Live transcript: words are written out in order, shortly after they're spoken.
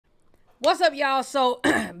What's up, y'all? So,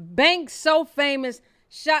 Binks so famous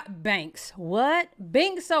shot Binks. What?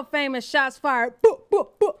 Binks so famous shots fired. Boop, boop,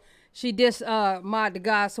 boop. She dissed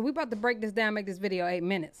Moddagod. So we about to break this down, make this video 8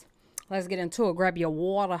 minutes. Let's get into it. Grab your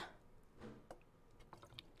water.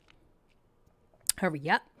 Hurry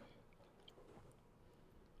up.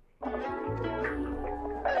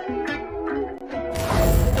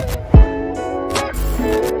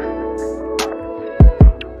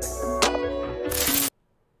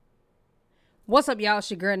 What's up, y'all? It's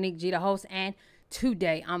your girl Nick G, the host, and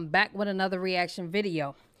today I'm back with another reaction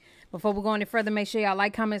video. Before we go any further, make sure y'all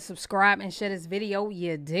like, comment, subscribe, and share this video.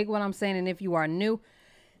 You dig what I'm saying? And if you are new,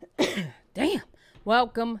 damn,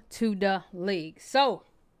 welcome to the league. So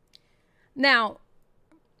now,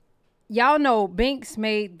 y'all know Binks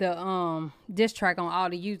made the diss track on all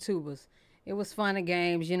the YouTubers. It was fun and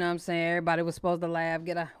games, you know what I'm saying? Everybody was supposed to laugh,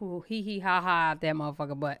 get a ooh, hee hee ha ha at that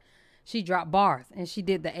motherfucker, but she dropped bars and she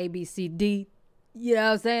did the ABCD. You know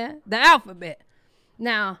what I'm saying? The alphabet.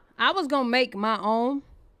 Now, I was going to make my own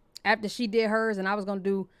after she did hers, and I was going to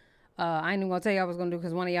do, I ain't even going to tell you I was going to do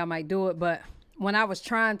because one of y'all might do it, but when I was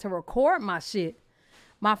trying to record my shit,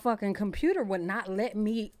 my fucking computer would not let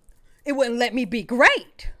me, it wouldn't let me be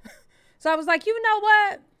great. So I was like, you know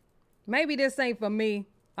what? Maybe this ain't for me.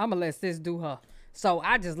 I'm going to let sis do her. So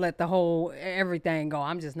I just let the whole, everything go.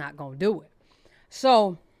 I'm just not going to do it.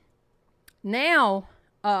 So now,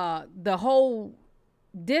 the whole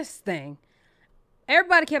diss thing,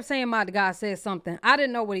 everybody kept saying Moddagod said something. I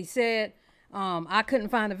didn't know what he said. I couldn't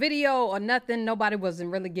find a video or nothing. Nobody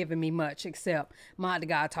wasn't really giving me much except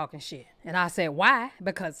Moddagod talking shit. And I said, why?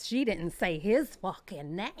 Because she didn't say his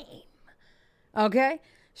fucking name. Okay?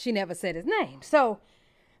 She never said his name. So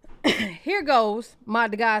here goes.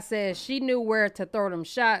 Moddagod says she knew where to throw them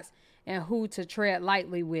shots and who to tread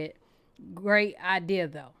lightly with. Great idea,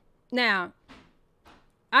 though. Now,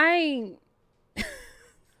 I ain't...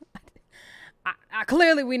 I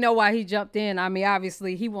clearly we know why he jumped in. I mean,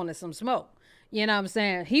 obviously, he wanted some smoke. You know what I'm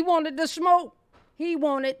saying? He wanted the smoke. He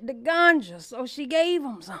wanted the ganja, so she gave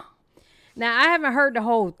him some. Now, I haven't heard the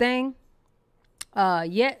whole thing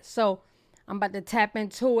yet, so I'm about to tap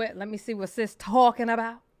into it. Let me see what sis talking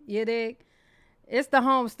about. You dig? It's the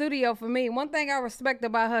home studio for me. One thing I respect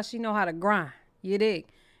about her, she know how to grind. You dig?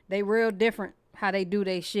 They real different how they do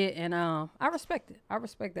their shit, and I respect it. I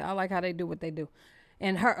respect it. I like how they do what they do.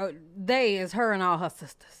 And her, they is her and all her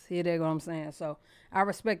sisters. You dig what I'm saying? So I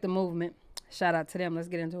respect the movement. Shout out to them. Let's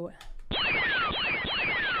get into it.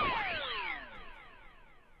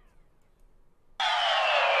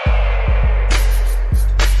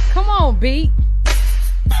 Come on, beat.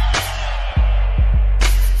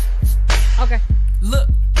 Okay. Look.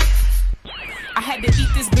 I had to eat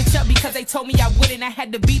this bitch up because they told me I wouldn't. I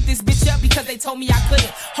had to beat this bitch up because they told me I couldn't.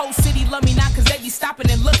 Whole city love me now because they be stopping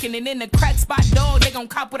and looking. And in the crack spot, dog, they gon'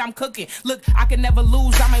 cop what I'm cooking. Look, I can never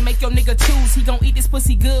lose. I might make your nigga choose. He gon' eat this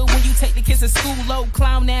pussy good when you take the kids to school. Low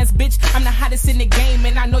clown ass bitch. I'm the hottest in the game.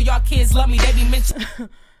 And I know y'all kids love me. They be mentioning.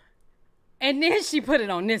 And then she put it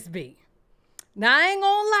on this beat. Now, I ain't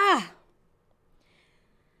gonna lie.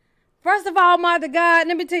 First of all, Moddagod,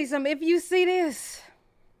 let me tell you something. If you see this,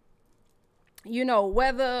 you know,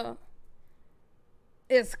 whether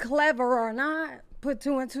it's clever or not, put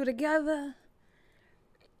two and two together,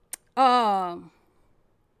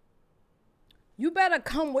 you better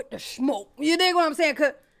come with the smoke. You dig what I'm saying?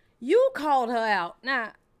 Because you called her out.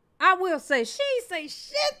 Now, I will say, she ain't say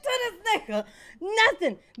shit to this nigga.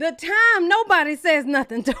 Nothing. The time nobody says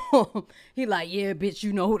nothing to him, he like, yeah, bitch,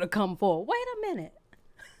 you know who to come for. Wait a minute.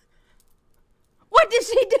 What did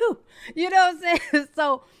she do? You know what I'm saying?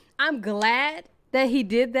 So I'm glad that he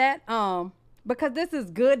did that, because this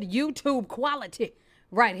is good YouTube quality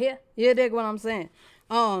right here. You dig what I'm saying?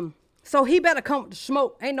 So he better come with the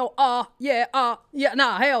smoke. Ain't no, yeah,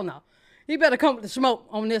 nah, hell no. He better come with the smoke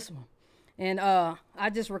on this one. And I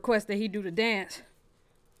just request that he do the dance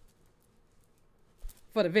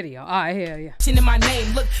for the video. All right, hell yeah. In my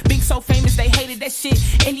name, look, Binks so famous, they hated that shit.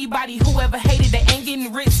 Anybody who ever hated, they ain't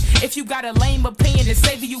getting rich. If you got a lame opinion, then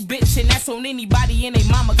save you, bitch. And that's on anybody and they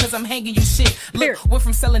mama, cause I'm hanging you shit. Look, we're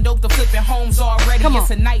from selling dope to flipping homes already.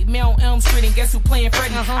 It's a nightmare on Elm Street, and guess who playing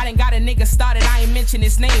Freddy? I done got a nigga started, I ain't mention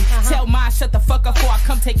his name. Tell Ma, shut the fuck up before I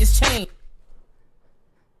come take his chain.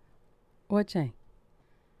 What chain?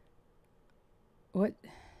 What?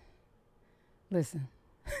 Listen.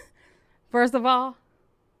 First of all,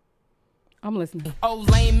 I'm listening. Oh,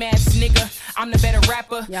 lame ass nigga, I'm the better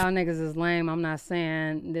rapper. Y'all niggas is lame. I'm not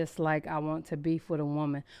saying this like I want to beef with a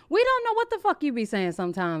woman. We don't know what the fuck you be saying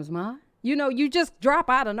sometimes, ma. You know, you just drop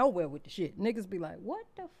out of nowhere with the shit. Niggas be like, what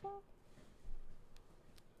the fuck?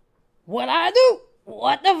 What I do?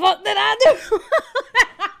 what the fuck did I do?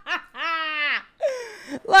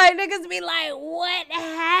 Like, niggas be like, what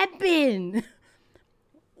happened?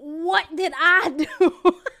 What did I do?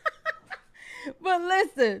 But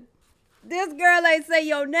listen, this girl ain't say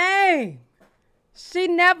your name. She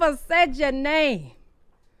never said your name.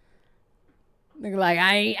 Nigga like,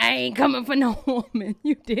 I ain't coming for no woman.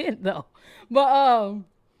 You did though. But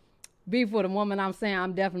be for the woman, I'm saying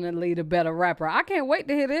I'm definitely the better rapper. I can't wait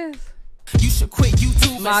to hear this. You should quit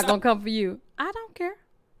YouTube. I'm not gonna come for you. I don't care.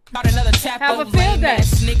 Start another chapter. Have a field day.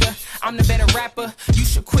 Nigga, I'm the better rapper. You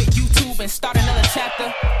should quit YouTube and start another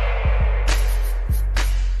chapter.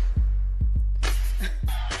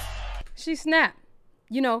 She snapped.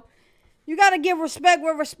 You know, you gotta give respect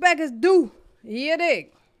where respect is due. You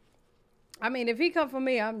dig? I mean, if he come for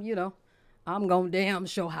me, I'm gonna damn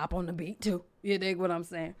sure hop on the beat too. You dig what I'm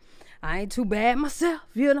saying? I ain't too bad myself,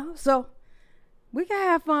 you know? So we can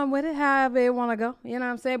have fun with it however it wanna go. You know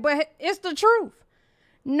what I'm saying? But it's the truth.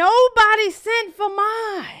 Nobody sent for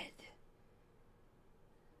Mod.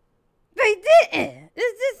 They didn't.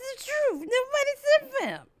 This is the truth. Nobody sent for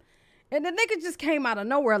him. And the nigga just came out of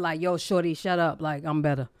nowhere like, yo, shorty, shut up. Like, I'm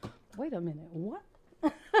better. Wait a minute. What?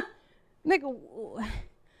 Nigga,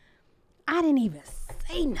 I didn't even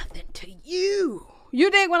say nothing to you.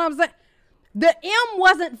 You dig what I'm saying? The M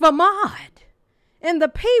wasn't for Mod. And the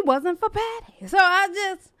P wasn't for Patty. So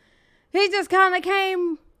he just kind of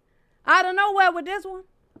came out of nowhere with this one.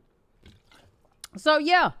 So,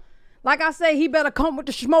 yeah. Like I say, he better come with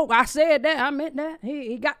the smoke. I said that. I meant that.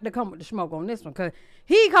 He got to come with the smoke on this one because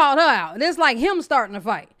he called her out. And it's like him starting the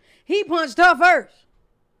fight. He punched her first.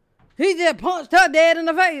 He just punched her dead in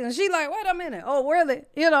the face. And she like, wait a minute. Oh, really?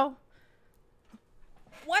 You know.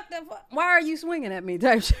 What the fuck? Why are you swinging at me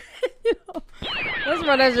type shit? You know. Let's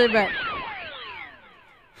run that shit back.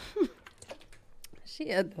 She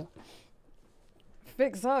had to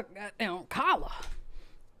fix her goddamn collar.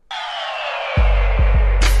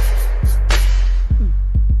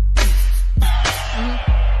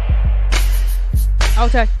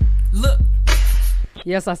 Okay. Look.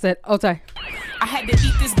 Yes, I said okay. I had to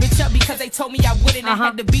eat this bitch up because they told me I wouldn't. I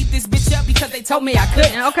had to beat this bitch up because they told me I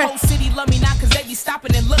couldn't. Okay. Whole city love me now because they be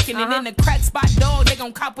stopping and looking. And in the crack spot, dog, they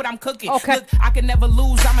gon' cop what I'm cooking. Okay. Look, I can never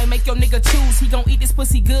lose. I might make your nigga choose. He gon' eat this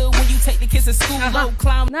pussy good when you take the kids to school. Low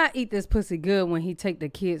clown. Not eat this pussy good when he take the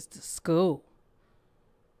kids to school.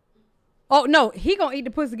 Oh, no, he gonna eat the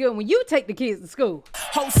pussy good when you take the kids to school.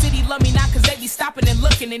 Whole city love me now because they be stopping and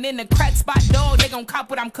looking. And in the crack spot, dog, they gon' cop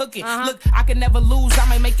what I'm cooking. Look, I can never lose. I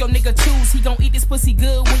might make your nigga choose. He gon' eat this pussy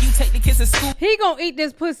good when you take the kids to school. He gonna eat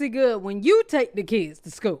this pussy good when you take the kids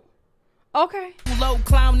to school. Okay. Low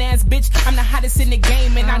clown ass bitch, I'm the hottest in the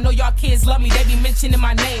game. And I know y'all kids love me, they be mentioning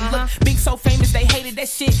my name. Look, Binks so famous, they hated that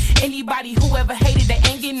shit. Anybody who ever hated, they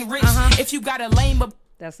ain't getting rich. If you got a lame up,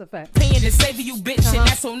 that's a fact. Paying to save you, bitch, and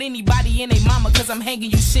that's on anybody and they mama, cause I'm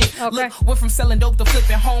hanging you shit. Okay. Look, we're from selling dope to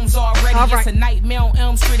flipping homes already. It's a nightmare on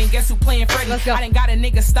Elm Street, and guess who playing Freddy? Let's go. I done got a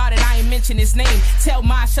nigga started, I ain't mention his name. Tell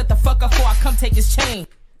Ma shut the fuck up before I come take his chain.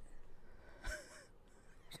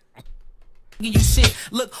 You shit.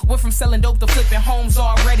 Look, we're from selling dope to flipping homes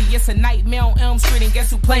already. It's a nightmare on Elm Street, and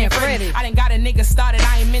guess who playing Freddy? I done got a nigga started,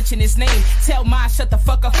 I ain't mention his name. Tell Ma shut the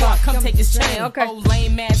fuck up before I come take his chain. Okay. Oh,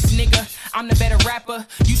 lame ass nigga, I'm the better rapper.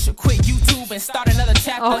 You should quit YouTube and start another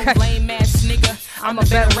chapter. Okay. Lame ass nigga, I'm a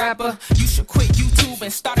better rapper. You should quit YouTube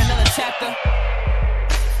and start another chapter.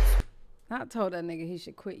 I told that nigga he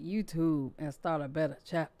should quit YouTube and start a better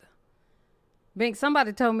chapter. Bink,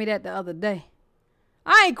 somebody told me that the other day.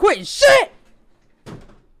 I ain't quitting shit.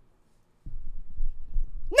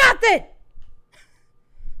 Nothing.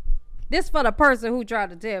 This for the person who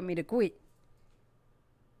tried to tell me to quit.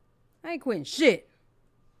 I ain't quitting shit.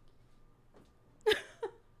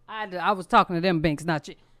 I was talking to them Binks, not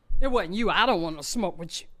you. It wasn't you. I don't want to smoke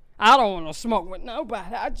with you. I don't want to smoke with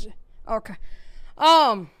nobody. Okay.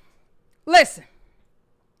 Listen.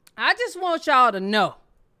 I just want y'all to know.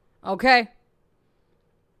 Okay?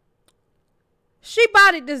 She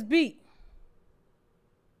bodied this beat.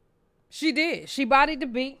 She did. She bodied the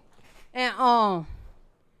beat. And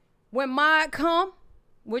when Mod come,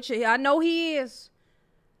 which I know he is,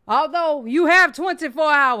 although you have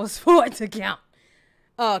 24 hours for it to count.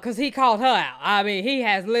 Because he called her out. I mean, he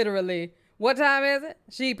has literally, what time is it?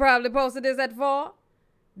 She probably posted this at 4.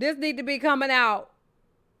 This need to be coming out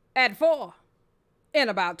at 4 in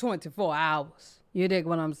about 24 hours. You dig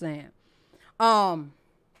what I'm saying?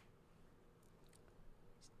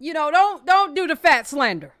 You know, don't do the fat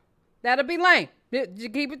slander. That'll be lame. You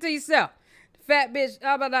keep it to yourself. Fat bitch,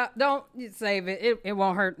 don't save it. It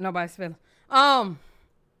won't hurt nobody's feelings. What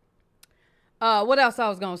else I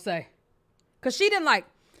was gonna say? Because she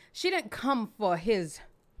didn't come for his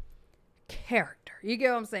character. You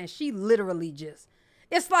get what I'm saying? She literally just,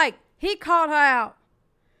 it's like he called her out.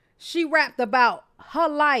 She rapped about her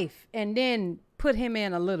life and then put him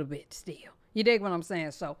in a little bit still. You dig what I'm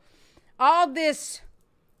saying? So all this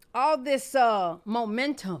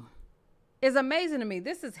momentum is amazing to me.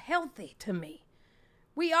 This is healthy to me.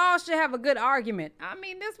 We all should have a good argument. I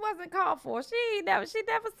mean, this wasn't called for. She never said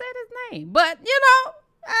his name. But, you know,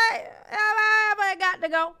 however it got to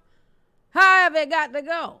go. However it got to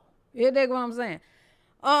go. You dig what I'm saying?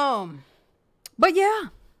 But yeah.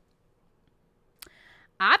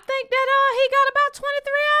 I think that he got about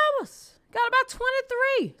 23 hours. Got about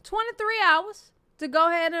 23 hours to go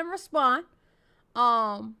ahead and respond.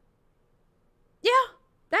 Yeah.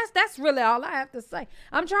 That's really all I have to say.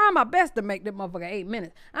 I'm trying my best to make that motherfucker 8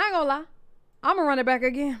 minutes. I ain't gonna lie. I'm gonna run it back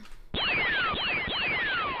again.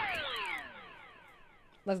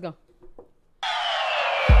 Let's go.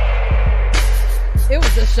 It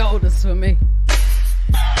was the shoulders for me.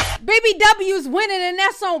 BBW's winning and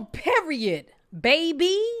that's on period,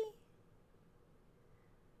 baby.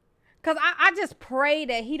 Cause I just pray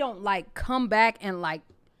that he don't like come back and like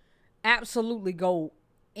absolutely go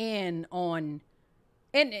in on.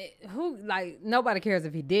 And who, like, nobody cares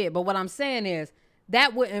if he did. But what I'm saying is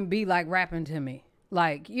that wouldn't be like rapping to me.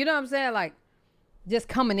 Like, you know what I'm saying? Like, just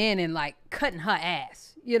coming in and like cutting her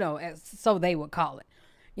ass, you know, as so they would call it.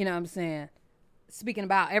 You know what I'm saying? Speaking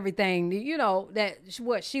about everything, you know, that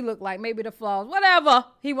what she looked like, maybe the flaws, whatever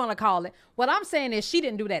he want to call it. What I'm saying is she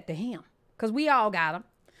didn't do that to him. Because we all got him.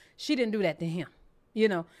 She didn't do that to him, you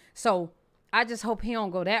know. So I just hope he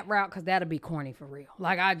don't go that route because that'll be corny for real.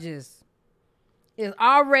 Like, it's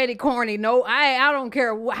already corny. No, I don't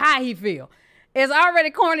care how he feel. It's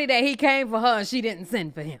already corny that he came for her and she didn't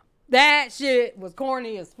send for him. That shit was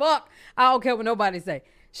corny as fuck. I don't care what nobody say.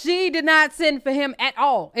 She did not send for him at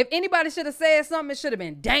all. If anybody should have said something, it should have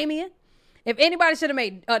been Damien. If anybody should have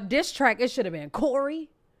made a diss track, it should have been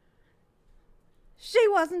Corey. She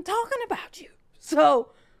wasn't talking about you. So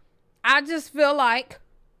I just feel like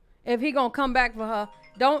if he gonna come back for her,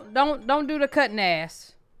 don't do the cutting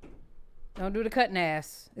ass. Don't do the cutting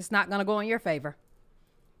ass. It's not going to go in your favor.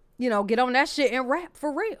 You know, get on that shit and rap for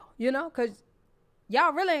real, you know, because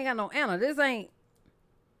y'all really ain't got no Anna. This ain't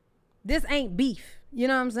beef. You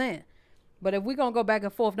know what I'm saying? But if we going to go back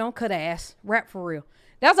and forth, don't cut ass. Rap for real.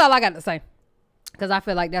 That's all I got to say because I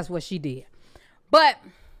feel like that's what she did. But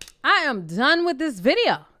I am done with this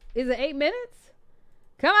video. Is it 8 minutes?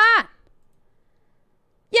 Come on.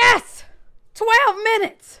 Yes! 12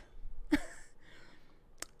 minutes.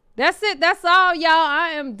 That's it. That's all, y'all. I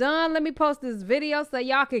am done. Let me post this video so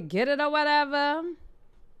y'all could get it or whatever.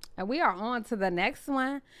 And we are on to the next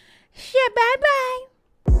one. Shit, bye-bye.